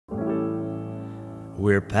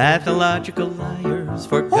We're pathological liars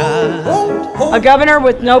for God. A governor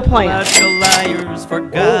with no plan. Pathological liars for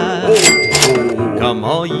God. Come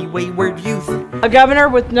all ye wayward youth. A governor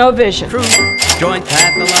with no vision. Truth. Join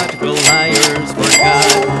pathological liars for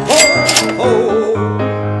God.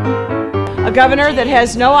 A governor that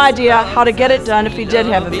has no idea how to get it done if he did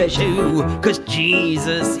have a vision. 'Cause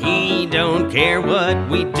Jesus, he don't care what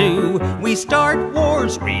we do. We start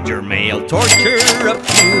wars, read your mail, torture a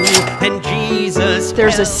few, and Jesus.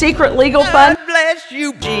 There's a secret legal fund. God bless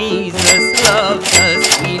you. Jesus loves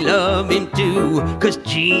us, we love him too. 'Cause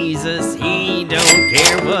Jesus, he don't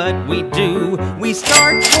care what we do. We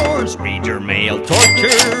start wars, read your mail,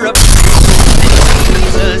 torture a few, and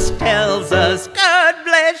Jesus tells us, God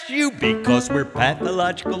bless you, because we're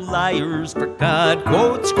pathological liars for God.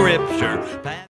 Quote scripture.